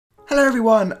Hello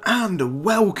everyone and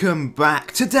welcome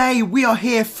back. Today we are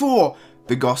here for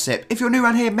the gossip. If you're new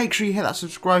around here, make sure you hit that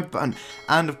subscribe button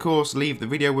and of course leave the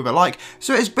video with a like.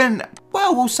 So it's been,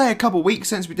 well, we'll say a couple weeks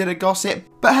since we did a gossip,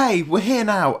 but hey, we're here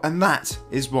now and that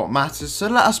is what matters. So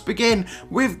let us begin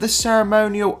with the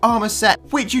ceremonial armor set,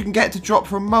 which you can get to drop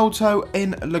from Molto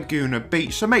in Laguna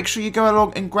Beach. So make sure you go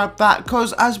along and grab that,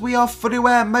 because as we are fully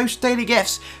aware, most daily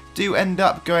gifts do end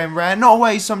up going rare. Not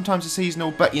always, sometimes it's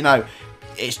seasonal, but you know,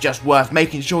 it's just worth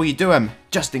making sure you do them,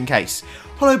 just in case.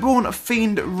 Hollowborn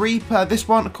Fiend Reaper, this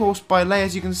one of course by Lay,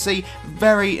 as you can see,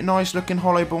 very nice looking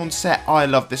Hollowborn set. I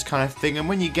love this kind of thing, and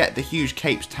when you get the huge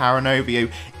capes towering over you,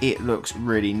 it looks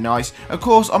really nice. Of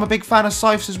course, I'm a big fan of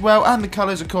scythes as well, and the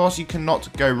colours, of course, you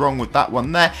cannot go wrong with that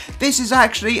one there. This is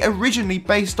actually originally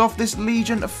based off this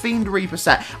Legion Fiend Reaper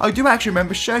set. I do actually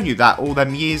remember showing you that all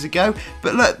them years ago,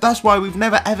 but look, that's why we've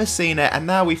never ever seen it, and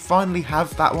now we finally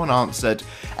have that one answered.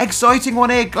 Exciting one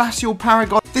here, Glacial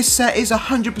Paragon. This set is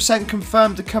 100%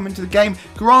 confirmed to come into the game.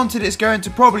 Granted, it's going to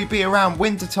probably be around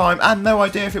winter time, and no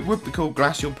idea if it would be called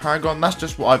Glacial Paragon. That's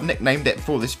just what I've nicknamed it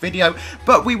for this video,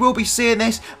 but we will be seeing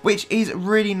this, which is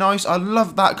really nice. I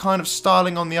love that kind of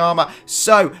styling on the armor,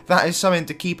 so that is something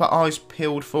to keep our eyes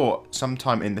peeled for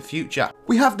sometime in the future.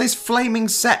 We have this flaming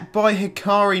set by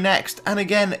Hikari next, and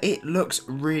again, it looks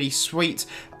really sweet.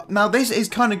 Now this is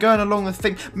kind of going along the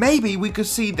thing, maybe we could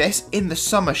see this in the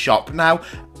summer shop. Now,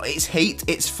 it's heat,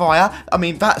 it's fire, I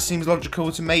mean that seems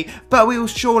logical to me, but we will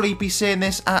surely be seeing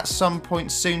this at some point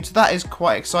soon, so that is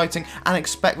quite exciting, and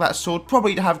expect that sword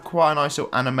probably to have quite a nice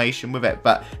little animation with it,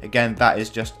 but again, that is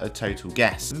just a total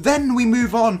guess. Then we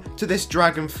move on to this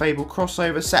Dragon Fable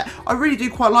crossover set. I really do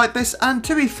quite like this, and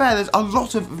to be fair, there's a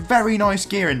lot of very nice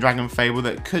gear in Dragon Fable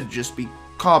that could just be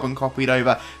carbon copied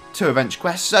over to Adventure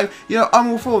Quest, so you know, I'm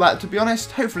all for that, to be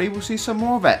honest. Hopefully we'll see some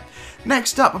more of it.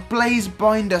 Next up,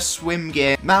 Blazebinder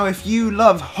Swimgear. Now if you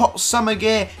love hot summer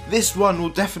gear, this one will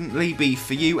definitely be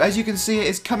for you. As you can see, it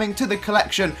is coming to the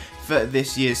collection for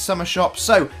this year's summer shop,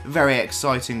 so very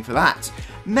exciting for that.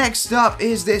 Next up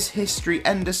is this History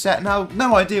Ender set. Now,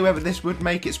 no idea whether this would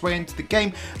make its way into the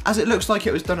game, as it looks like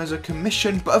it was done as a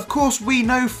commission, but of course we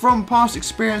know from past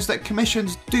experience that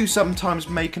commissions do sometimes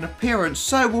make an appearance,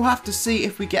 so we'll have to see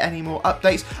if we get any more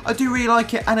updates. I do really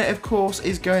like it, and it of course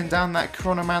is going down that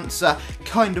Chronomancer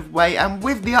kind of way, and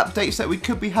with the updates that we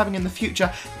could be having in the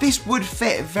future, this would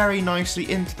fit very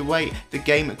nicely into the way the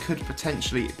game could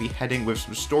potentially be heading with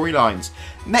some storylines.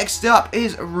 Next up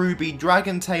is Ruby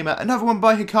Dragon Tamer, another one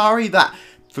by Hikari that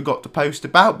forgot to post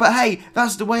about, but hey,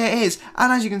 that's the way it is,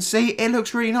 and as you can see, it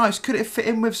looks really nice. Could it fit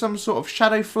in with some sort of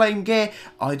Shadow Flame gear?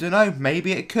 I don't know,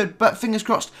 maybe it could, but fingers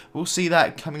crossed, we'll see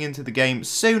that coming into the game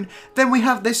soon. Then we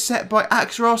have this set by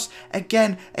Axeros.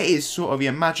 Again, it is sort of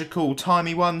your magical,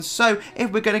 timey one, so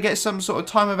if we're going to get some sort of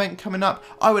time event coming up,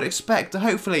 I would expect to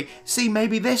hopefully see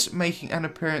maybe this making an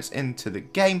appearance into the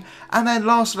game. And then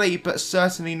lastly, but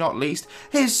certainly not least,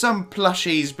 here's some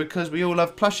plushies, because we all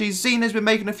love plushies. Xena's been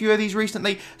making a few of these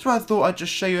recently, so I thought I'd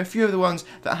just show you a few of the ones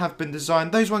that have been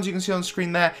designed. Those ones you can see on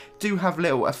screen there do have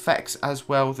little effects as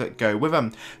well that go with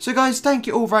them. So guys, thank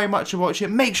you all very much for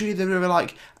watching. Make sure you give it a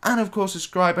like and of course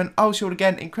subscribe, and I'll see you all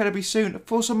again incredibly soon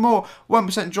for some more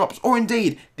 1% drops, or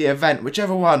indeed the event,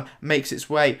 whichever one makes its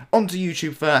way onto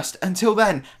YouTube first. Until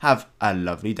then, have a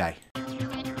lovely day.